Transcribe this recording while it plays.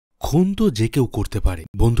খুন তো যে কেউ করতে পারে।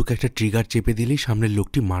 বন্দুকে একটা ট্রিগার চেপে দিলেই সামনের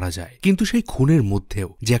লোকটি মারা যায়, কিন্তু সেই খুনের মধ্যেও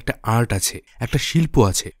যে একটা আর্ট আছে, একটা শিল্প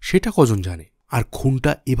আছে, সেটা কজন জানে? আর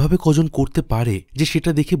খুনটা এভাবে কজন করতে পারে যে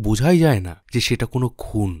সেটা দেখে বোঝাই যায় না যে সেটা কোনো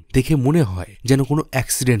খুন, দেখে মনে হয় যেন কোনো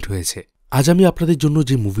অ্যাক্সিডেন্ট হয়েছে। আজ আমি আপনাদের জন্য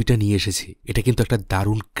যে মুভিটা নিয়ে এসেছি এটা কিন্তু একটা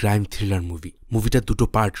দারুণ ক্রাইম থ্রিলার মুভি। মুভিটার দুটো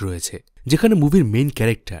পার্ট রয়েছে, যেখানে মুভির মেইন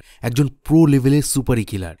ক্যারেক্টার একজন প্রো লেভেলের সুপারি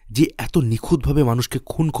কিলার, যে এত নিখুঁতভাবে মানুষকে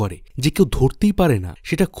খুন করে যে কেউ ধরতেই পারে না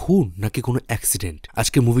সেটা খুন নাকি কোনো অ্যাক্সিডেন্ট।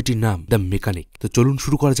 আজকে মুভিটির নাম দ্য মেকানিক। তো চলুন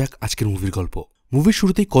শুরু করা যাক আজকের মুভির গল্প। মুভির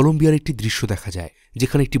শুরুতেই কলম্বিয়ার একটি দৃশ্য দেখা যায়,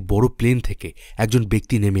 যেখানে একটি বড় প্লেন থেকে একজন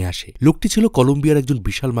ব্যক্তি নেমে আসে। লোকটি ছিল কলম্বিয়ার একজন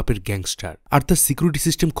বিশাল মাপের গ্যাংস্টার, আর তার সিকিউরিটি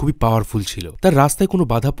সিস্টেম খুবই পাওয়ারফুল ছিল। তার রাস্তায় কোনো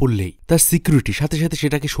বাধা পড়লেই তার সিকিউরিটি সাথে সাথে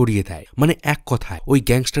সেটাকে সরিয়ে দেয়। মানে এক কথায় ওই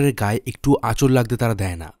গ্যাংস্টারের গায়ে একটু আঁচড় লাগতে তারা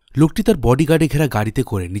দেয় না। লোকটি তার বডিগার্ডে ঘেরা গাড়িতে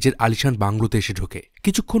করে নিজের আলিশান বাংলোতে এসে ঢোকে।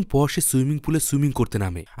 কিছুক্ষণ পর সে সুইমিং পুলে সুইমিং করতে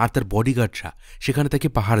নামে, আর তার বডিগার্ডরা সেখানে তাকে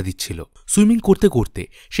পাহারা দিচ্ছিল। সুইমিং করতে করতে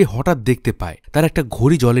সে হঠাৎ দেখতে পায় তার একটা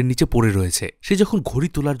ঘড়ি জলের নিচে পড়ে রয়েছে। সে যখন ঘড়ি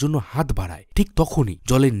তোলার জন্য হাত বাড়ায়, ঠিক তখনই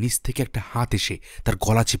জলের নিচ থেকে একটা হাত এসে তার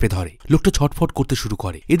গলা চেপে ধরে। লোকটা ছটফট করতে শুরু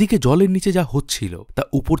করে। এদিকে জলের নিচে যা হচ্ছিল তা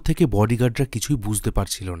উপর থেকে বডিগার্ডরা কিছুই বুঝতে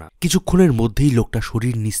পারছিল না। কিছুক্ষণের মধ্যেই লোকটা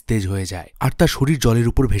শরীর নিস্তেজ হয়ে যায়, আর তার শরীর জলের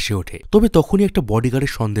উপর ভেসে ওঠে। তবে তখনই একটা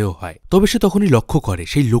বডিগার্ডের সন্দেহ হয়। তবে সে তখনই লক্ষ্য করে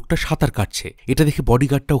সেই লোকটা সাঁতার কাটছে। এটা দেখে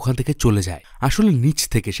বডিগার্ডটা ওখান থেকে চলে যায়। আসলে নিচ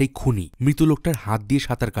থেকে সেই খুনি মৃত লোকটার হাত দিয়ে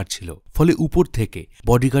সাঁতার কাটছিল, ফলে উপর থেকে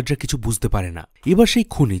বডিগার্ডরা কিছু বুঝতে পারে না। এবার সেই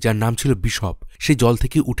খুনি, যার নাম ছিল বিশপ, সে জল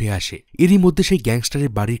থেকে উঠে আসে। এরই মধ্যে সেই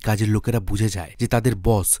গ্যাংস্টারের বাড়ির কাজের লোকেরা বুঝে যায় যে তাদের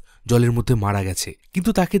বস জলের মধ্যে মারা গেছে, কিন্তু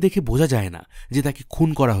তাকে দেখে বোঝা যায় না যে তাকে খুন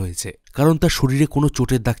করা হয়েছে, কারণ তার শরীরে কোনো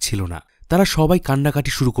চোটের দাগ ছিল না। তারা সবাই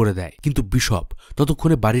কান্নাকাটি শুরু করে দেয়, কিন্তু বিশপ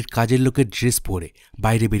ততক্ষণে বাড়ির কাজের লোকের ড্রেস পরে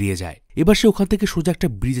বাইরে বেরিয়ে যায়। এবার সে ওখান থেকে সোজা একটা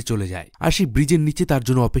ব্রিজে চলে যায়, আর সেই ব্রিজের নিচে তার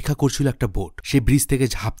জন্য অপেক্ষা করছিল একটা বোট। সে ব্রিজ থেকে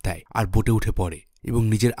ঝাঁপ দেয় আর বোটে উঠে পড়ে এবং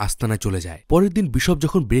নিজের আস্তানায় চলে যায়। পরের দিন বিশপ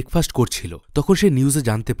যখন ব্রেকফাস্ট করছিল, তখন সে নিউজে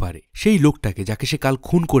জানতে পারে সেই লোকটাকে, যাকে সে কাল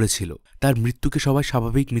খুন করেছিল, তার মৃত্যুকে সবাই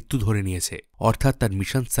স্বাভাবিক মৃত্যু ধরে নিয়েছে, অর্থাৎ তার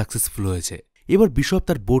মিশন সাকসেসফুল হয়েছে। এবার বিশপ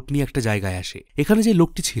তার বোট নিয়ে একটা জায়গায় আসে। এখানে যে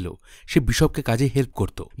লোকটি ছিল সে বিশপকে কাজে হেল্প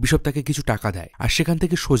করত। বিশপ তাকে কিছু টাকা দেয়, আর সেখান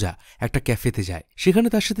থেকে সোজা একটা ক্যাফেতে যায়। সেখানে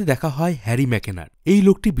তার সাথে দেখা হয় হ্যারি ম্যাকেনার। এই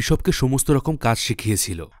লোকটি বিশপকে সমস্ত রকম কাজ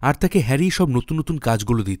শিখিয়েছিল, আর তাকে হ্যারি সব নতুন নতুন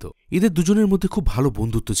কাজগুলো দিত। এদের দুজনের মধ্যে খুব ভালো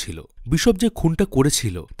বন্ধুত্ব ছিল। বিশপ যে খুনটা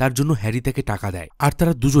করেছিল তার জন্য হ্যারি তাকে টাকা দেয়, আর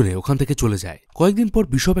তারা দুজনে ওখান থেকে চলে যায়। কয়েকদিন পর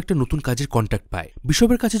বিশপ একটা নতুন কাজের কন্ট্যাক্ট পায়।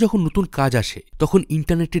 বিশপের কাছে যখন নতুন কাজ আসে, তখন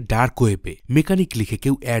ইন্টারনেটে ডার্ক ওয়েবে মেকানিক লিখে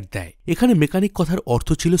কেউ অ্যাড দেয়। এখানে মেকানিক কথার অর্থ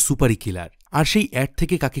ছিল সুপারি কিলার, আর সেই অ্যাড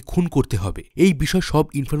থেকে কাকে খুন করতে হবে এই বিষয় সব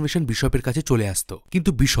ইনফরমেশন বিশপের কাছে চলে আসতো। কিন্তু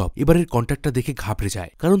বিশপ এবারের কন্ট্যাক্টটা দেখে ঘাবড়ে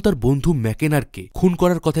যায়, কারণ তার বন্ধু ম্যাকেনারকে খুন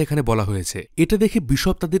করার কথা এখানে বলা হয়েছে। এটা দেখে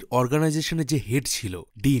বিশপ তাদের অর্গানাইজেশনের যে হেড ছিল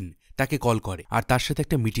ডিন, তাকে কল করে আর তার সাথে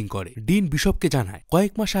একটা মিটিং করে। ডিন বিশপকে জানায়,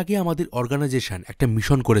 কয়েক মাস আগে আমাদের অর্গানাইজেশন একটা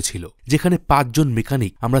মিশন করেছিল, যেখানে 5 জন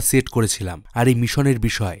মেকানিক আমরা সেট করেছিলাম, আর এই মিশনের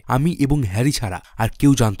বিষয় আমি এবং হ্যারি ছাড়া আর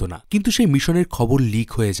কেউ জানতো না। কিন্তু সেই মিশনের খবর লিক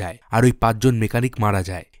হয়ে যায়, আর ওই 5 জন মেকানিক মারা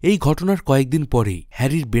যায়। এই ঘটনার কয়েকদিন পরেই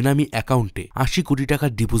হ্যারির বেনামি অ্যাকাউন্টে 80 কোটি টাকা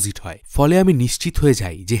ডিপোজিট হয়। ফলে আমি নিশ্চিত হয়ে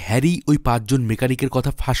যাই যে হ্যারি ওই 5 জন মেকানিকের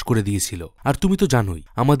কথা ফাঁস করে দিয়েছিল। আর তুমি তো জানোই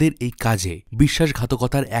আমাদের এই কাজে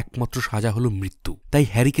বিশ্বাসঘাতকতার একমাত্র সাজা হলো মৃত্যু। তাই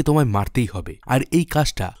হ্যারিকে তোমায় মারতেই হবে, আর এই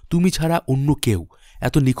কাজটা তুমি ছাড়া অন্য কেউ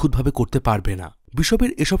এত নিখুঁতভাবে করতে পারবে না।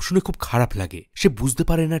 বিশপের এসব শুনে খুব খারাপ লাগে। সে বুঝতে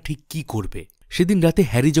পারে না ঠিক কি করবে। সেদিন রাতে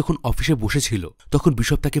হ্যারি যখন অফিসে বসেছিল, তখন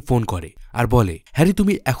বিশপ তাকে ফোন করে আর বলে, হ্যারি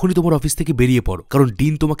তুমি এখনই তোমার অফিস থেকে বেরিয়ে পড়ো, কারণ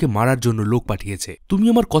ডিন তোমাকে মারার জন্য লোক পাঠিয়েছে। তুমি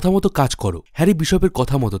আমার কথা মতো কাজ করো। হ্যারি বিশপের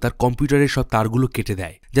কথা মতো তার কম্পিউটারের সব তারগুলো কেটে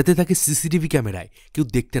দেয়, যাতে তাকে সিসিটিভি ক্যামেরায় কেউ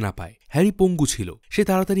দেখতে না পায়। হ্যারি পঙ্গু ছিল। সে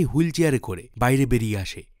তাড়াতাড়ি হুইল চেয়ারে করে বাইরে বেরিয়ে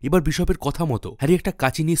আসে। এবার বিশপের কথা মতো হ্যারি একটা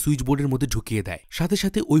কাঁচি নিয়ে সুইচ বোর্ডের মধ্যে ঢুকিয়ে দেয়। সাথে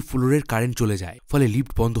সাথে ওই ফ্লোরের কারেন্ট চলে যায়, ফলে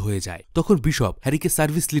লিফট বন্ধ হয়ে যায়। তখন বিশপ হ্যারিকে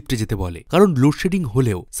সার্ভিস লিফটে যেতে বলে, কারণ লোডশেডিং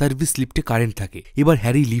হলেও সার্ভিস লিফটে কারেন্ট থাকে। এবার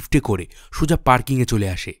হ্যারি লিফটে করে সোজা পার্কিংয়ে চলে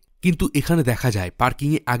আসে, কিন্তু এখানে দেখা যায়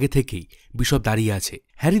পার্কিংয়ে আগে থেকেই বিশপ দাঁড়িয়ে আছে।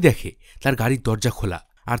 হ্যারি দেখে তার গাড়ির দরজা খোলা,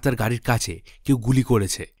 আর তার গাড়ির কাছে কেউ গুলি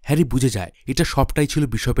করেছে। হ্যারি বুঝে যায় এটা সবটাই ছিল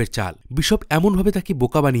বিশপের চাল। বিশপ এমনভাবে তাকে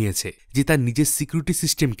বোকা বানিয়েছে যে তার নিজের সিকিউরিটি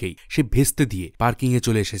সিস্টেমকেই সে ভেস্তে দিয়ে পার্কিংয়ে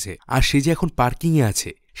চলে এসেছে, আর সে যে এখন পার্কিংয়ে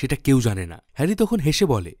আছে সেটা কেউ জানে না। হ্যারি তখন হেসে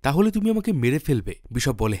বলে, তাহলে তুমি আমাকে মেরে ফেলবে?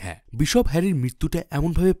 বিশপ বলে, হ্যাঁ। বিশপ হ্যারির মৃত্যুটা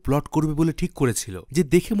এমনভাবে প্লট করবে বলে ঠিক করেছিল যে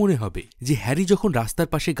দেখে মনে হবে যে হ্যারি যখন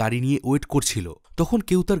রাস্তার পাশে গাড়ি নিয়ে ওয়েট করছিল, তখন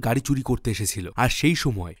কেউ তার গাড়ি চুরি করতে এসেছিল, আর সেই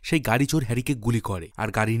সময় সেই গাড়ি চোর হ্যারিকে গুলি করে আর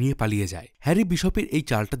গাড়ি নিয়ে পালিয়ে যায়। হ্যারি বিশপের এই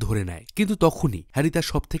চালটা ধরে নেয়, কিন্তু তখনই হ্যারি তার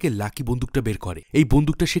সব থেকে লাকি বন্দুকটা বের করে। এই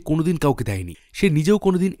বন্দুকটা সে কোনোদিন কাউকে দেয়নি, সে নিজেও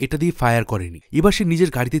কোনোদিন এটা দিয়ে ফায়ার করেনি। এবার সে নিজের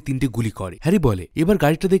গাড়িতে 3টে গুলি করে। হ্যারি বলে, এবার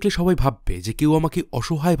গাড়িটা দেখলে সবাই ভাববে যে কেউ আমাকে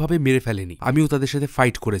অসহায়ভাবে মেরে ফেলেনি, আমিও তাদের সাথে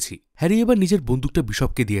ফাইট করেছি। হ্যারি এবার নিজের বন্দুকটা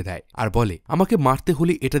বিশপকে দিয়ে দেয় আর বলে, আমাকে মারতে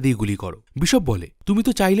হলে এটা দিয়ে গুলি করো। বিশপ বলে, তুমি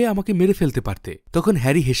তো চাইলে আমাকে মেরে ফেলতে পারতে। তখন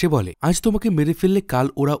হ্যারি হেসে বলে, আজ তোমাকে মেরে ফেললে কাল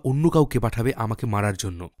ওরা অন্য কাউকে পাঠাবে আমাকে মারার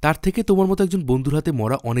জন্য, তার থেকে তোমার মতো একজন বন্ধুর হাতে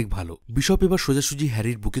মরা অনেক ভালো। বিশপ এবার সোজাসুজি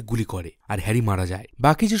হ্যারির বুকে গুলি করে আর হ্যারি মারা যায়।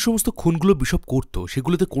 বাকি যে সমস্ত খুনগুলো বিশপ করত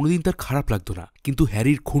সেগুলোতে কোনোদিন তার খারাপ লাগতো না, কিন্তু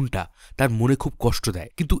হ্যারির খুনটা তার মনে খুব কষ্ট দেয়।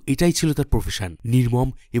 কিন্তু এটাই ছিল তার প্রফেশন, নির্মম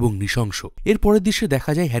এবং নৃশংস। এর পরের দৃশ্যে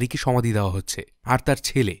দেখা যায় হ্যারিকে সমাধি দেওয়া হচ্ছে আর তার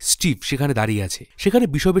ছেলে স্টিভ সেখানে দাঁড়িয়ে আছে। সেখানে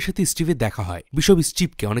বিশপের সাথে স্টিভের দেখা হয়। বিশপ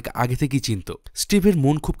স্টিভকে অনেক আগে থেকেই চিনত। স্টিভের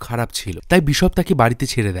মন খুব খারাপ ছিল, তাই বিশপ তাকে বাড়িতে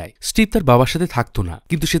ছেড়ে দেয়। স্টিভ তার বাবার সাথে থাকতো না,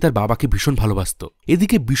 কিন্তু সে তার বাবাকে ভীষণ ভালোবাসত।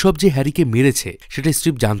 এদিকে বিশপ যে হ্যারিকে মেরেছে সেটা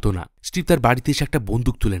স্টিভ জানত না। স্টিভ তার বাড়িতে এসে একটা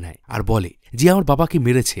বন্দুক তুলে নেয় আর বলে, যে আমার বাবাকে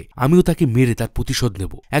মেরেছে আমিও তাকে মেরে তার প্রতিশোধ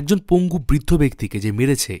নেব। একজন পঙ্গু বৃদ্ধ ব্যক্তিকে যে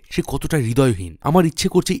মেরেছে সে কতটা হৃদয়হীন। আমার ইচ্ছে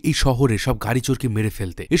করছে এই শহরে সব গাড়ি চোরকে মেরে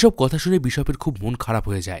ফেলতে। এসব কথা শুনে বিশপের খুব মন খারাপ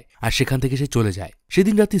হয়ে যায় আর সেখান থেকে সে চলে যায়।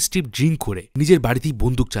 সেদিন রাতে স্টিভ ড্রিঙ্ক করে নিজের বাড়িতেই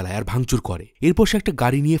বন্দুক চালায় আর ভাঙচুর করে। এরপর সে একটা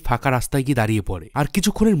গাড়ি নিয়ে ফাঁকা রাস্তায় গিয়ে দাঁড়িয়ে পড়ে আর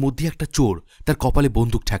কিছুক্ষণের মধ্যে একটা চোর তার কপালে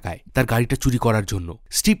বন্দুক ঠেকায় তার গাড়িটা চুরি করার জন্য।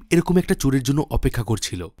 স্টিভ এরকম একটা চোরের জন্য অপেক্ষা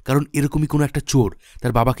করছিল, কারণ এরকমই কোনো একটা চোর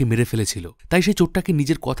তার বাবাকে মেরে ফেলেছিল। তাই সেই চোরটাকে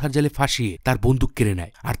নিজের কথার জালে ফাঁসিয়ে তার বন্দুক কেড়ে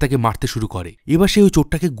নেয় আর তাকে মারতে শুরু করে। এবার সে ওই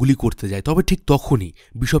চোরটাকে গুলি করতে যায়, তবে ঠিক তখনই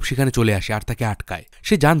বিশপ সেখানে চলে আসে আর তাকে আটকায়।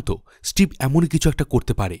 সে জানত স্টিভ এমনই কিছু একটা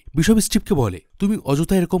করতে পারে। বিশপ স্টিভকে বলে, তুমি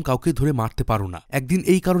অযথা এরকম কাউকে ধরে মারতে পারো না, একদিন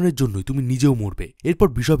এই কারণের জন্যই তুমি নিজেও মরবে। এরপর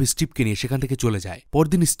বিশপ স্টিভকে নিয়ে সেখান থেকে চলে যায়।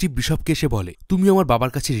 পরদিন স্টিভ বিশপকে এসে বলে, তুমি আমার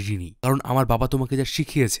বাবার কাছে ঋণী, কারণ আমার বাবা তোমাকে যা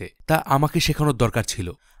শিখিয়েছে তা আমাকে শেখানোর দরকার ছিল।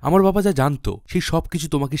 আমার বাবা যা জানতো সেই সবকিছু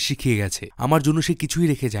তোমাকে শিখিয়ে গেছে, আমার জন্য সে কিছুই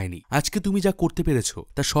রেখে যায়নি। আজকে তুমি যা করতে পেরেছ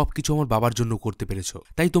তা সবকিছু আমার বাবার জন্য করতে পেরেছ,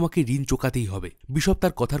 তাই তোমাকে ঋণ চোকাতেই হবে। বিশপ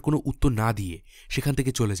তার কথার কোনো উত্তর না দিয়ে সেখান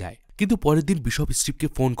থেকে চলে যায়। কিন্তু পরের দিন বিশপ স্টিভকে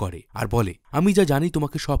ফোন করে আর বলে, আমি যা জানি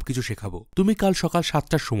তোমাকে সবকিছু শেখাবো, তুমি কাল সকাল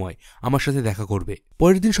 7টার সময় আমার সাথে দেখা করবে।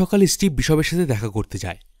 পরের দিন সকালে স্টিভ বিশপের সাথে দেখা করতে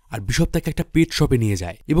যায় আর বিশপ তাকে একটা পেট শপে নিয়ে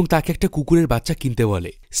যায় এবং তাকে একটা কুকুরের বাচ্চা কিনতে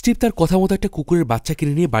বলে। স্টিভ তার কথা মতো একটা কুকুরের বাচ্চা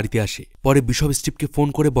কিনে নিয়ে বাড়িতে আসে। পরে বিশপ স্টিভকে ফোন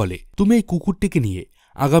করে বলে, তুমি এই কুকুরটিকে নিয়ে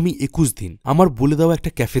আগামী 21 দিন আমার বলে দেওয়া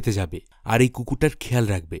একটা ক্যাফেতে যাবে আর এই কুকুরটার খেয়াল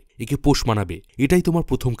রাখবে, একে পোষ মানাবে, এটাই তোমার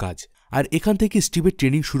প্রথম কাজ। আর এখান থেকে স্টিভের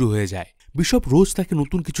ট্রেনিং শুরু হয়ে যায়। বিশপ রোজ তাকে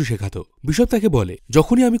নতুন কিছু শেখাতো। বিশপ তাকে বলে,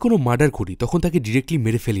 যখনই আমি কোনো মার্ডার করি তখন তাকে ডিরেক্টলি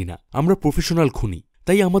মেরে ফেলি না, আমরা প্রফেশনাল খুনি,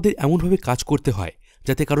 তাই আমাদের এমনভাবে কাজ করতে হয়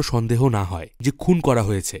যাতে কারো সন্দেহ না হয় যে খুন করা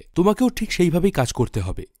হয়েছে। তোমাকেও ঠিক সেইভাবেই কাজ করতে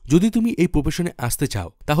হবে। যদি তুমি এই প্রফেশনে আসতে চাও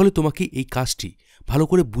তাহলে তোমাকে এই কাজটি ভালো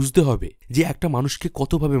করে বুঝতে হবে যে একটা মানুষকে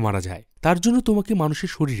কতভাবে মারা যায়। তার জন্য তোমাকে মানুষের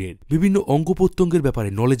শরীরের বিভিন্ন অঙ্গ প্রত্যঙ্গের ব্যাপারে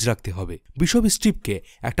নলেজ রাখতে হবে। বিশপ স্টিভকে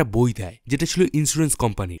একটা বই দেয় যেটা ছিল ইন্স্যুরেন্স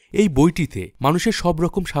কোম্পানি। এই বইটিতে মানুষের সব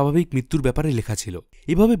রকম স্বাভাবিক মৃত্যুর ব্যাপারে লেখা ছিল।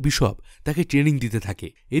 এভাবে বিশপ তাকে ট্রেনিং দিতে থাকে।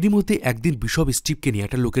 এরই মধ্যে একদিন বিশপ স্টিভকে নিয়ে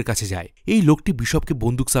একটা লোকের কাছে যায়। এই লোকটি বিশপকে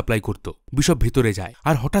বন্দুক সাপ্লাই করত। বিশপ ভেতরে যায়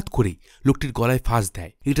আর হঠাৎ করেই লোকটির গলায় ফাঁস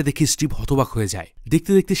দেয়। এটা দেখে স্টিভ হতবাক হয়ে যায়।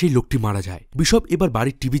 দেখতে দেখতে সেই লোকটি মারা যায়। বিশপ এবার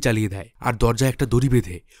বাড়ির টিভি চালিয়ে দেয় আর দরজায় একটা দড়ি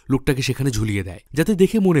বেঁধে লোকটাকে সেখানে ঝুলিয়ে দেয়, যাতে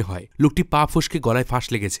দেখে মনে হয় লোকটি পা ফসকে গলায় ফাঁস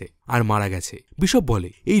লেগেছে আর মারা গেছে। বিশপ বলে,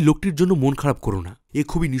 এই লোকটির জন্য মন খারাপ করো না, এ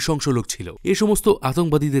খুবই নৃশংস লোক ছিল, এ সমস্ত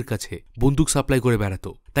আতঙ্কবাদীদের কাছে বন্দুক সাপ্লাই করে বেড়াতো,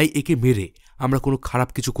 তাই একে মেরে আমরা কোনো খারাপ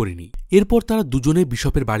কিছু করিনি। এরপর তারা দুজনে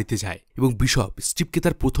বিশপের বাড়িতে যায় এবং বিশপ স্টিভকে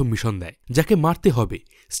তার প্রথম মিশন দেয়। যাকে মারতে হবে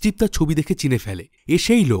স্টিভ তার ছবি দেখে চিনে ফেলে। এ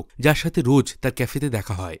সেই লোক যার সাথে রোজ তার ক্যাফেতে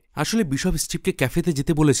দেখা হয়। আসলে বিশপ স্টিভকে ক্যাফেতে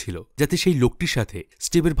যেতে বলেছিল যাতে সেই লোকটির সাথে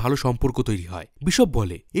স্টিভের ভালো সম্পর্ক তৈরি হয়। বিশপ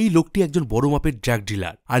বলে, এই লোকটি একজন বড় মাপের ড্রাগ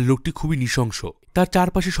ডিলার আর লোকটি খুবই নৃশংস। তার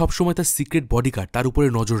চারপাশে সবসময় তার সিক্রেট বডিগার্ড তার উপরে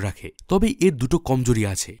নজর রাখে। তবে এর দুটো কমজোরি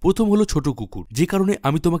আছে। প্রথম হলো ছোট কুকুর, যে কারণে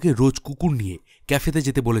আমি তোমাকে রোজ কুকুর নিয়ে ক্যাফেতে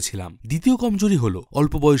যেতে বলেছিলাম। দ্বিতীয় কমজোরি হলো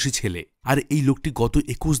অল্প বয়সী ছেলে। আর এই লোকটি গত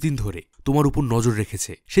 21 দিন ধরে তোমার উপর নজর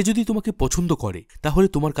রেখেছে। সে যদি তোমাকে পছন্দ করে তাহলে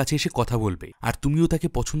তোমার কাছে এসে কথা বলবে আর তুমিও তাকে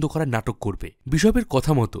পছন্দ করার নাটক করবে। বিশপের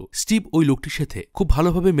কথা মতো স্টিভ ওই লোকটির সাথে খুব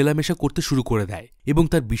ভালোভাবে মেলামেশা করতে শুরু করে দেয় এবং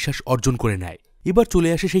তার বিশ্বাস অর্জন করে নেয়। এবার চলে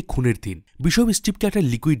আসে সেই খুনের দিন। বিশপ স্টিভকে একটা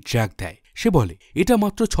লিকুইড ড্রাগ দেয়। সে বলে, এটা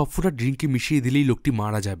মাত্র 6 ফোঁটা ড্রিঙ্কে মিশিয়ে দিলেই লোকটি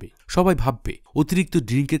মারা যাবে। সবাই ভাববে অতিরিক্ত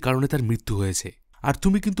ড্রিঙ্কের কারণে তার মৃত্যু হয়েছে। আর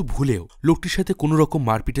তুমি কিন্তু ভুলেও লোকটির সাথে কোনো রকম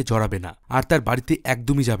মারপিটে জড়াবে না আর তার বাড়িতে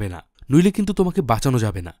একদমই যাবে না, নইলে কিন্তু তোমাকে বাঁচানো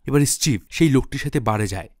যাবে না। এবার স্টিভ সেই লোকটির সাথে বারে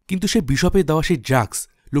যায়, কিন্তু সে বিশপের দেওয়া সেই ড্রাগস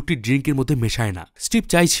লোকটির ড্রিঙ্কের মধ্যে মেশায় না। স্টিভ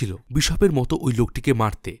চাইছিল বিশপের মতো ওই লোকটিকে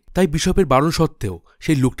মারতে, তাই বিশপের বারণ সত্ত্বেও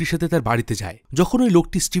সেই লোকটির সাথে তার বাড়িতে যায়। যখন ওই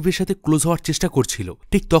লোকটি স্টিভের সাথে ক্লোজ হওয়ার চেষ্টা করছিল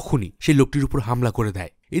ঠিক তখনই সেই লোকটির উপর হামলা করে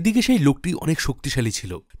দেয়। এদিকে সেই লোকটি অনেক শক্তিশালী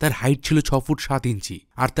ছিল। তার হাইট ছিল 6 ফুট 7 ইঞ্চি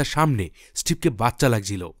আর তার সামনে স্টিভকে বাচ্চা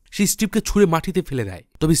লাগছিল। সেই স্টিভকে ছুঁড়ে মাটিতে ফেলে দেয়।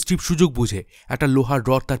 তবে স্টিভ সুযোগ বুঝে একটা লোহার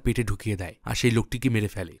রড তার পেটে ঢুকিয়ে দেয় আর সেই লোকটিকে মেরে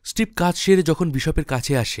ফেলে। স্টিভ কাজ সেরে যখন বিশপের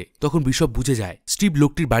কাছে আসে তখন বিশপ বুঝে যায় স্টিভ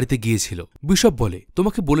লোকটির বাড়িতে গিয়েছিল। বিশপ বলে,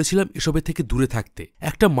 তোমাকে বলেছিলাম এসবের থেকে দূরে থাকতে।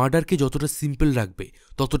 একটা মার্ডারকে যতটা সিম্পল রাখবে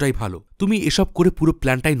ততটাই ভালো। তুমি এসব করে পুরো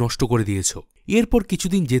প্ল্যানটাই নষ্ট করে দিয়েছ। এরপর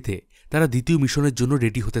কিছুদিন যেতে তারা দ্বিতীয় মিশনের জন্য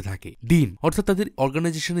রেডি হতে থাকে। ডিন অর্থাৎ তাদের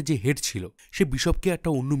অর্গানাইজেশনের যে হেড ছিল সে বিশপকে একটা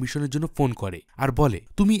অন্য মিশনের জন্য ফোন করে আর বলে,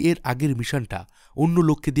 তুমি এর আগের মিশনটা অন্য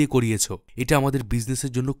লোককে দিয়ে করিয়েছ, এটা আমাদের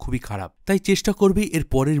বিজনেসের জন্য খুবই খারাপ, তাই চেষ্টা করবে এর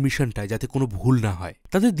পরের মিশনটা যাতে কোনো ভুল না হয়।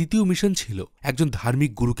 তাদের দ্বিতীয় মিশন ছিল একজন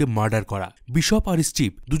ধার্মিক গুরুকে মার্ডার করা। বিশপ আর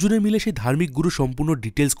স্টিভ দুজনে মিলে সেই ধার্মিক গুরু সম্পূর্ণ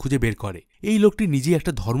ডিটেলস খুঁজে বের করে। এই লোকটি নিজে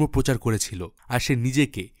একটা ধর্ম প্রচার করেছিল আর সে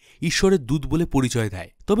নিজেকে ঈশ্বরের দূত বলে পরিচয় দেয়।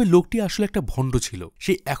 তবে লোকটি আসলে একটা ভণ্ড ছিল।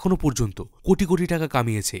 সে এখনো পর্যন্ত কোটি কোটি টাকা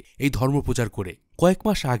কামিয়েছে এই ধর্ম প্রচার করে। কয়েক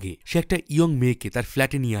মাস আগে সে একটা ইয়ং মেয়েকে তার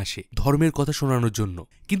ফ্ল্যাটে নিয়ে আসে ধর্মের কথা শোনানোর জন্য,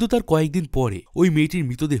 কিন্তু তার কয়েকদিন পরে ওই মেয়েটির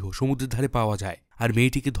মৃতদেহ সমুদ্রের ধারে পাওয়া যায় আর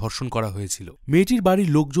মেয়েটিকে ধর্ষণ করা হয়েছিল। মেয়েটির বাড়ির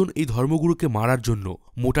লোকজন এই ধর্মগুরুকে মারার জন্য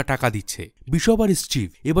মোটা টাকা দিচ্ছে। বিশপ আর স্টিভ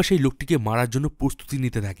এবার সেই লোকটিকে মারার জন্য প্রস্তুতি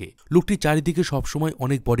নিতে থাকে। লোকটির চারিদিকে সবসময়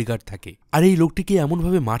অনেক বডিগার্ড থাকে আর এই লোকটিকে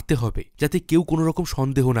এমনভাবে মারতে হবে যাতে কেউ কোনো রকম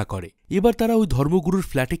সন্দেহ না করে। এবার তারা ওই ধর্মগুরুর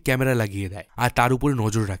ফ্ল্যাটে ক্যামেরা লাগিয়ে দেয় আর তার উপরে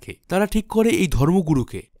নজর রাখে। তারা ঠিক করে এই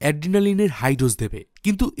ধর্মগুরুকে অ্যাড্রিনালিনের হাই ডোজ দেবে,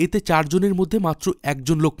 কিন্তু এতে 4 জনের মধ্যে মাত্র 1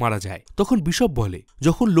 জন লোক মারা যায়। তখন বিশপ বলে,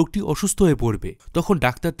 যখন লোকটি অসুস্থ হয়ে পড়বে তখন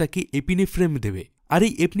ডাক্তার তাকে এপিনেফ্রেম দেবে, আর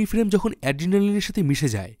এই এপিনেফ্রেম যখন অ্যাড্রিনালিনের সাথে মিশে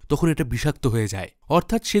যায় তখন এটা বিষাক্ত হয়ে যায়।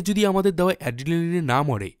 অর্থাৎ সে যদি আমাদের দেওয়া অ্যাড্রিনালিনে না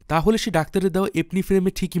মরে তাহলে সে ডাক্তারের দেওয়া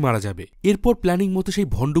এপিনেফ্রেমে ঠিকই মারা যাবে। এরপর প্ল্যানিং মতো সেই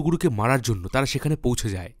ভণ্ডগুরুকে মারার জন্য তারা সেখানে পৌঁছে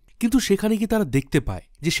যায়, কিন্তু সেখানে গিয়ে তারা দেখতে পায়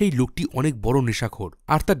যে সেই লোকটি অনেক বড় নেশাখোর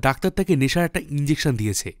আর তার ডাক্তার তাকে নেশার একটা ইঞ্জেকশন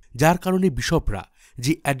দিয়েছে, যার কারণে বিশপরা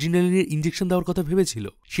যে অ্যাড্রিনালিনের ইঞ্জেকশন দেওয়ার কথা ভেবেছিল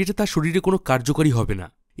সেটা তার শরীরে কোনো কার্যকরী হবে না।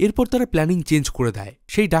 এরপর তারা প্ল্যানিং চেঞ্জ করে দেয়।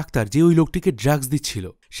 সেই ডাক্তার যে ওই লোকটিকে ড্রাগস দিচ্ছিল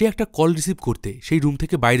সে একটা কল রিসিভ করতে সেই রুম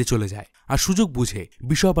থেকে বাইরে চলে যায় আর সুযোগ বুঝে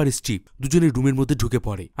বিশপ আর স্টিভ দুজনের রুমের মধ্যে ঢুকে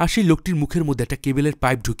পড়ে আর সেই লোকটির মুখের মধ্যে একটা কেবেলের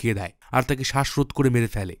পাইপ ঢুকিয়ে দেয় আর তাকে শ্বাসরোধ করে মেরে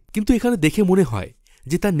ফেলে। কিন্তু এখানে দেখে মনে হয়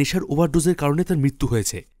যে তার নেশার ওভারডোজের কারণে তার মৃত্যু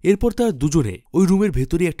হয়েছে। এরপর তারা দুজনে ওই রুমের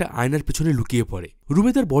ভেতরে একটা আয়নার পেছনে লুকিয়ে পড়ে।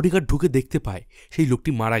 রুমে তার বডিগার্ড ঢুকে দেখতে পায় সেই লোকটি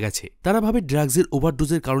মারা গেছে। তারা ভাবে ড্রাগসের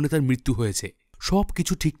ওভারডোজের কারণে তার মৃত্যু হয়েছে। সব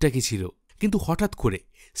কিছু ঠিকঠাকই ছিল, কিন্তু হঠাৎ করে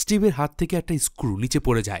স্টিভের হাত থেকে একটা স্ক্রু নিচে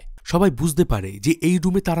পড়ে যায়। সবাই বুঝতে পারে যে এই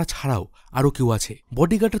রুমে তারা ছাড়াও আরও কেউ আছে।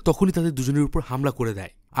 বডিগার্ডটা তখনই তাদের দুজনের উপর হামলা করে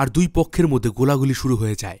দেয় আর দুই পক্ষের মধ্যে গোলাগুলি শুরু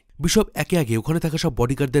হয়ে যায়। বিশপ একে একে ওখানে থাকা সব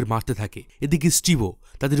বডিগার্ডদের মারতে থাকে, এদিকে স্টিভও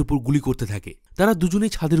তাদের উপর গুলি করতে থাকে। তারা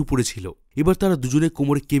দুজনেই ছাদের উপরে ছিল। এবার তারা দুজনে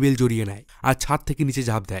কোমরে কেবেল জড়িয়ে নেয় আর ছাদ থেকে নিচে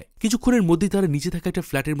ঝাঁপ দেয়। কিছুক্ষণের মধ্যেই তারা নিচে থাকা একটা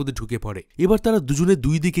ফ্ল্যাটের মধ্যে ঢুকে পড়ে। এবার তারা দুজনে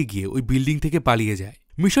দুই দিকে গিয়ে ওই বিল্ডিং থেকে পালিয়ে যায়।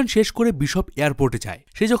 মিশন শেষ করে বিশপ এয়ারপোর্টে যায়।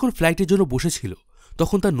 সে যখন ফ্লাইটের জন্য বসেছিল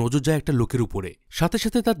তখন তার নজর যায় একটা লোকের উপরে। সাথে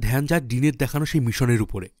সাথে তার ধ্যান যায় ডিনের দেখানো সেই মিশনের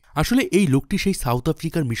উপরে। আসলে এই লোকটি সেই সাউথ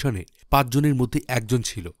আফ্রিকার মিশনে 5 জনের মধ্যে একজন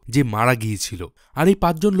ছিল যে মারা গিয়েছিল, আর এই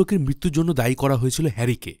 5 জন লোকের মৃত্যুর জন্য দায়ী করা হয়েছিল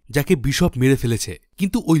হ্যারিকে, যাকে বিশপ মেরে ফেলেছে।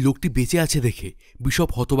 কিন্তু ওই লোকটি বেঁচে আছে দেখে বিশপ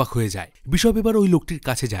হতবাক হয়ে যায়। বিশপ এবার ওই লোকটির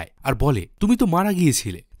কাছে যায় আর বলে, তুমি তো মারা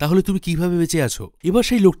গিয়েছিলে, তাহলে তুমি কিভাবে বেঁচে আছো? এবার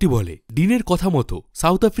সেই লোকটি বলে, ডিনের কথা মতো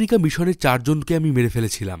সাউথ আফ্রিকা মিশনের 4 জনকে আমি মেরে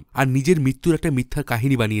ফেলেছিলাম আর নিজের মৃত্যুর একটা মিথ্যা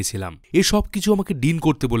কাহিনী বানিয়েছিলাম। এসব কিছু আমাকে ডিন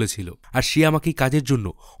করতে বলেছিল আর সে আমাকে এই কাজের জন্য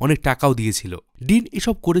অনেক টাকাও দিয়েছিল। ডিন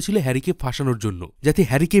এসব করেছিল হ্যারিকে ফাঁসানোর জন্য, যাতে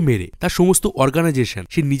হ্যারিকে মেরে তার সমস্ত অর্গানাইজেশন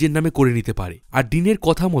সে নিজের নামে করে নিতে পারে। আর ডিনের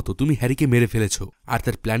কথা মতো তুমি হ্যারিকে মেরে ফেলেছ আর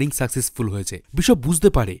তার প্ল্যানিং সাকসেসফুল হয়েছে। বিশপ বুঝতে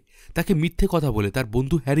পারে তাকে মিথ্যে কথা বলে তার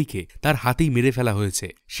বন্ধু হ্যারিকে তার হাতেই মেরে ফেলা হয়েছে।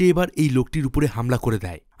 সে এবার এই লোকটির উপরে হামলা করে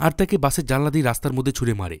দেয় আর তাকে বাসের জানলা দিয়ে রাস্তার মধ্যে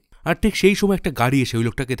ছুড়ে মারে। আর ঠিক সেই সময় একটা গাড়ি এসে ওই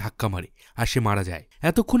লোকটাকে ধাক্কা মারে আর সে মারা যায়।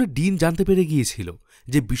 এতক্ষণে ডিন জানতে পেরে গিয়েছিল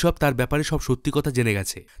যে বিশপ তার ব্যাপারে সব সত্যি কথা জেনে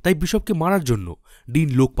গেছে, তাই বিশপকে মারার জন্য ডিন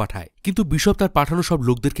লোক পাঠায়। কিন্তু বিশপ তার পাঠানো সব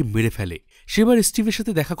লোকদেরকে মেরে ফেলে। সেবার স্টিভের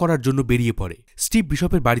সাথে দেখা করার জন্য বেরিয়ে পড়ে। স্টিভ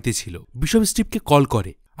বিশপের বাড়িতে ছিল। বিশপ স্টিভকে কল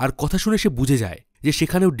করে আর কথা শুনে সে বুঝে যায় যে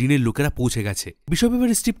সেখানেও ডিনের লোকেরা পৌঁছে গেছে। বিশপ এবার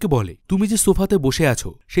স্টিভকে বলে, তুমি যে সোফাতে বসে আছো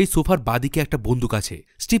সেই সোফার বাদিকে একটা বন্দুক আছে।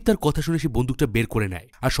 স্টিভ তার কথা শুনে সেই বন্দুকটা বের করে নেয়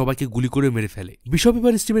আর সবাইকে গুলি করে মেরে ফেলে। বিশপ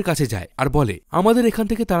এবার স্টিভের কাছে যায় আর বলে, আমাদের এখান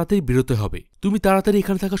থেকে তাড়াতাড়ি বেরোতে হবে। তুমি তাড়াতাড়ি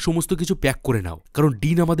এখানে থাকা সমস্ত কিছু প্যাক করে নাও, কারণ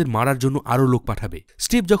ডিন আমাদের মারার জন্য আরও লোক পাঠাবে।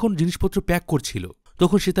 স্টিভ যখন জিনিসপত্র প্যাক করছিল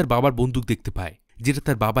তখন সে তার বাবার বন্দুক দেখতে পায়, যেটা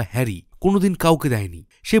তার বাবা হ্যারি কোনোদিন কাউকে দেয়নি।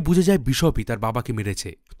 সে বুঝে যায় বিশপই তার বাবাকে মেরেছে।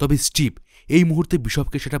 তবে স্টিভ এই মুহূর্তে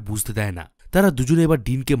বিশপকে সেটা বুঝতে দেয় না। তারা দুজনে এবার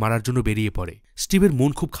ডিনকে মারার জন্য বেরিয়ে পড়ে। স্টিভের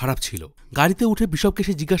মন খুব খারাপ ছিল। গাড়িতে উঠে বিশপকে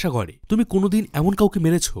সে জিজ্ঞাসা করে, তুমি কোনোদিন এমন কাউকে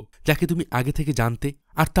মেরেছ যাকে তুমি আগে থেকে জানতে,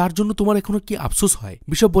 আর তার জন্য তোমার এখনো কি আফসোস হয়?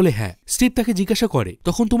 বিশপ বলে, হ্যাঁ। স্টিভ তাকে জিজ্ঞাসা করে,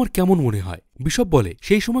 তখন তোমার কেমন মনে হয়? বিশপ বলে,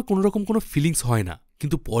 সেই সময় কোনোরকম কোনো ফিলিংস হয় না,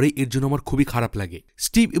 কিন্তু পরে এর জন্য আমার খুবই খারাপ লাগে।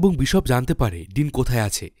 স্টিভ এবং বিশপ জানতে পারে ডিন কোথায়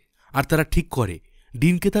আছে আর তারা ঠিক করে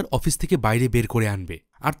ডিনকে তার অফিস থেকে বাইরে বের করে আনবে।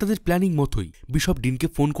 আর তাদের প্ল্যানিং মতোই বিশপ ডিনকে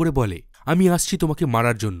ফোন করে বলে, আমি আসছি তোমাকে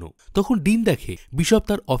মারার জন্য। তখন ডিন দেখে বিশপ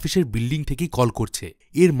তার অফিসের বিল্ডিং থেকেই কল করছে।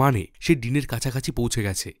 এর মানে সে ডিনের কাছাকাছি পৌঁছে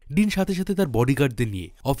গেছে। ডিন সাথে সাথে তার বডিগার্ডদের নিয়ে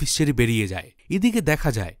অফিস ছেড়ে বেরিয়ে যায়। এদিকে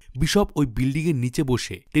দেখা যায় বিশপ ওই বিল্ডিং এর নিচে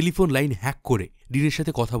বসে টেলিফোন লাইন হ্যাক করে ডিনের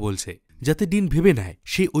সাথে কথা বলছে, যাতে ডিন ভেবে নেয়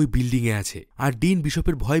সে ওই বিল্ডিং এ আছে। আর ডিন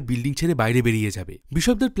বিশপের ভয়ে বিল্ডিং ছেড়ে বাইরে বেরিয়ে যাবে।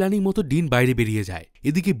 বিশপদের প্ল্যানিং মতো ডিন বাইরে বেরিয়ে যায়।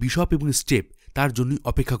 এদিকে বিশপ এবং স্টেপ তার জন্যই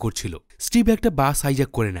অপেক্ষা করছিল। স্টিভ একটা বাস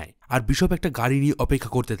হাইজ্যাক করে নেয় আর বিশপ একটা গাড়ি নিয়ে অপেক্ষা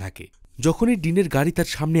করতে থাকে। যখনই ডিনের গাড়ি তার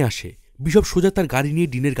সামনে আসে, বিশপ সোজা তার গাড়ি নিয়ে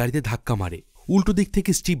ডিনের গাড়িতে ধাক্কা মারে। উল্টো দিক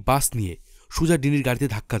থেকে স্টিভ বাস নিয়ে সোজা ডিনের গাড়িতে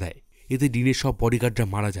ধাক্কা দেয়। এতে ডিনের সব বডিগার্ডরা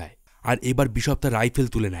মারা যায়। আর এবার বিশপ তার রাইফেল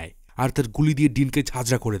তুলে নেয় আর তার গুলি দিয়ে ডিনকে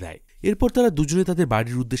ঝাঁঝরা করে দেয়। এরপর তারা দুজনে তাদের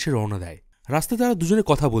বাড়ির উদ্দেশ্যে রওনা দেয়। রাস্তায় তারা দুজনে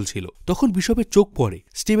কথা বলছিল। তখন বিশপের চোখ পড়ে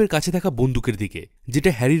স্টিভের কাছে থাকা বন্দুকের দিকে, যেটা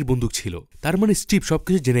হ্যারির বন্দুক ছিল। তার মানে স্টিভ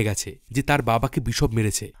সবকিছু জেনে গেছে যে তার বাবাকে বিশপ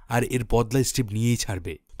মেরেছে, আর এর বদলায় স্টিভ নিয়েই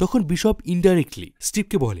ছাড়বে। তখন বিশপ ইনডাইরেক্টলি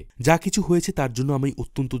স্টিভকে বলে, যা কিছু হয়েছে তার জন্য আমি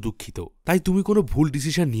অত্যন্ত দুঃখিত, তাই তুমি কোনো ভুল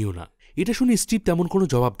ডিসিশন নিও না। এটা শুনে স্টিভ তেমন কোনো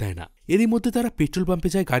জবাব দেয় না। এরই মধ্যে তারা পেট্রোল পাম্পে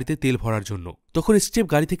যায় গাড়িতে তেল ভরার জন্য। তখন স্টিভ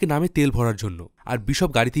গাড়ি থেকে নামে তেল ভরার জন্য, আর বিশপ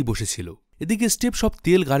গাড়িতেই বসেছিল। এদিকে স্টিভ সব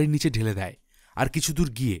তেল গাড়ির নিচে ঢেলে দেয়। আর কিছু দূর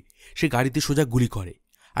গিয়ে সে গাড়িতে সোজা গুলি করে,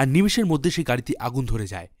 আর নিমেষের মধ্যে সেই গাড়িতে আগুন ধরে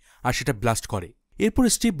যায় আর সেটা ব্লাস্ট করে। এরপর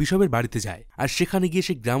স্টিভ বিশপের বাড়িতে যায় আর সেখানে গিয়ে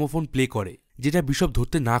সে গ্রামোফোন প্লে করে, যেটা বিশপ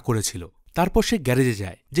ধরতে না করেছিল। তারপর সে গ্যারেজে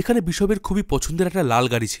যায়, যেখানে বিশপের খুবই পছন্দের একটা লাল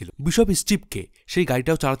গাড়ি ছিল। বিশপ স্টিভকে সেই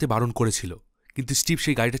গাড়িটাও চালাতে বারণ করেছিল, কিন্তু স্টিভ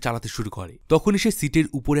সেই গাড়িটা চালাতে শুরু করে। তখনই সে সিটের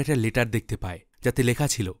উপরে একটা লেটার দেখতে পায়, যাতে লেখা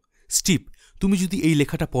ছিল, স্টিভ, তুমি যদি এই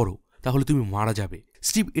লেখাটা পড়ো তাহলে তুমি মারা যাবে।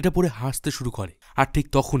 স্টিভ এটা পড়ে হাসতে শুরু করে, আর ঠিক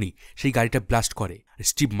তখনই সেই গাড়িটা ব্লাস্ট করে আর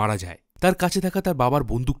স্টিভ মারা যায়। তার কাছে থাকা তার বাবার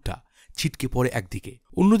বন্দুকটা ছিটকে পড়ে একদিকে।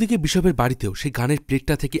 অন্যদিকে বিশপের বাড়িতেও সেই গানের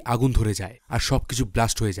প্লেটটা থেকে আগুন ধরে যায় আর সবকিছু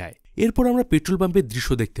ব্লাস্ট হয়ে যায়। এরপর আমরা পেট্রোল পাম্পের দৃশ্য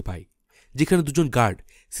দেখতে পাই, যেখানে দুজন গার্ড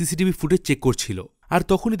সিসিটিভি ফুটেজ চেক করছিল। আর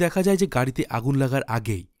তখনই দেখা যায় যে গাড়িতে আগুন লাগার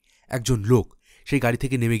আগেই একজন লোক সেই গাড়ি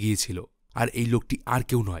থেকে নেমে গিয়েছিল। আর এই লোকটি আর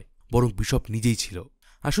কেউ নয়, বরং বিশপ নিজেই ছিল।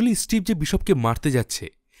 আসলে স্টিভ যে বিশপকে মারতে যাচ্ছে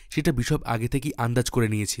সেটা বিশপ আগে থেকেই আন্দাজ করে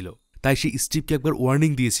নিয়েছিল। তাই সে স্টিভকে একবার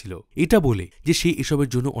ওয়ার্নিং দিয়েছিল, এটা বলে যে সে এসবের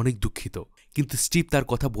জন্য অনেক দুঃখিত। কিন্তু স্টিভ তার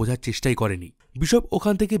কথা বোঝার চেষ্টাই করেনি। বিশপ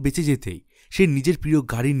ওখান থেকে বেঁচে যেতেই সে নিজের প্রিয়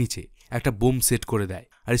গাড়ির নিচে একটা বোম সেট করে দেয়।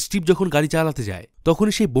 আর স্টিভ যখন গাড়ি চালাতে যায়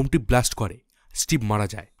তখনই সেই বোমটি ব্লাস্ট করে, স্টিভ মারা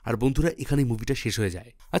যায়। আর বন্ধুরা, এখানেই মুভিটা শেষ হয়ে যায়।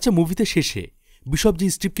 আচ্ছা, মুভিতে শেষে বিশপ যে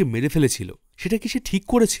স্টিভকে মেরে ফেলেছিল সেটা কি সে ঠিক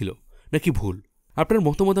করেছিল নাকি ভুল? আপনার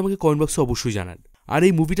মতামত আমাকে কমেন্ট বক্সে অবশ্যই জানান। আর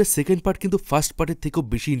এই মুভিটার সেকেন্ড পার্ট কিন্তু ফার্স্ট পার্টের থেকেও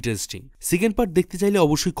বেশি ইন্টারেস্টিং। সেকেন্ড পার্ট দেখতে চাইলে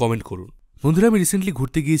অবশ্যই কমেন্ট করুন। বন্ধুরা, আমি রিসেন্টলি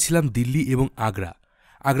ঘুরতে গিয়েছিলাম দিল্লি এবং আগ্রা।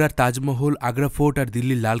 আগ্রার তাজমহল, আগ্রা ফোর্ট আর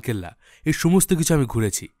দিল্লির লালকেল্লা, এই সমস্ত কিছু আমি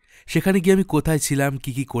ঘুরেছি। সেখানে গিয়ে আমি কোথায় ছিলাম,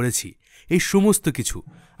 কি করেছি, এই সমস্ত কিছু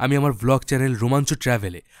আমি আমার ব্লগ চ্যানেল রোমাঞ্চ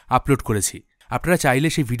ট্র্যাভেলে আপলোড করেছি। আপনারা চাইলে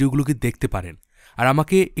সেই ভিডিওগুলোকে দেখতে পারেন। আর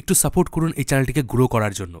আমাকে একটু সাপোর্ট করুন এই চ্যানেলটিকে গ্রো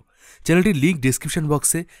করার জন্য। চ্যানেলটির লিঙ্ক ডেসক্রিপশন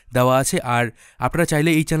বক্সে দেওয়া আছে। আর আপনারা চাইলে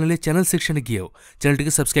এই চ্যানেলের চ্যানেল সেকশনে গিয়েও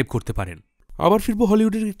চ্যানেলটিকে সাবস্ক্রাইব করতে পারেন। আবার ফিরবো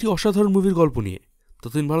হলিউডের একটি অসাধারণ মুভির গল্প নিয়ে।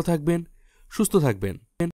 ততদিন ভালো থাকবেন, সুস্থ থাকবেন।